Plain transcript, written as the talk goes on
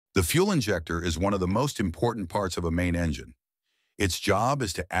The fuel injector is one of the most important parts of a main engine. Its job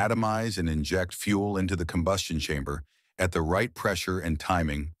is to atomize and inject fuel into the combustion chamber at the right pressure and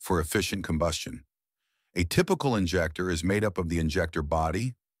timing for efficient combustion. A typical injector is made up of the injector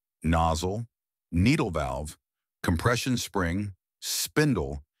body, nozzle, needle valve, compression spring,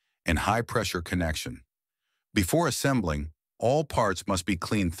 spindle, and high-pressure connection. Before assembling, all parts must be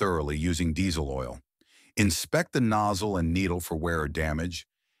cleaned thoroughly using diesel oil. Inspect the nozzle and needle for wear or damage,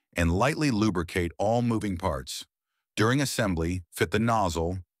 and lightly lubricate all moving parts. During assembly, fit the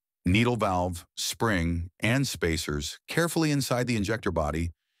nozzle, needle valve, spring, and spacers carefully inside the injector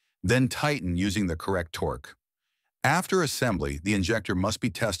body, then tighten using the correct torque. After assembly, the injector must be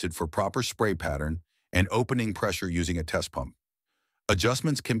tested for proper spray pattern and opening pressure using a test pump.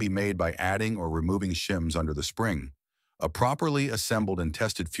 Adjustments can be made by adding or removing shims under the spring. A properly assembled and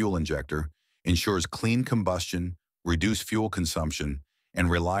tested fuel injector ensures clean combustion, reduced fuel consumption, and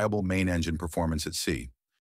reliable main engine performance at sea.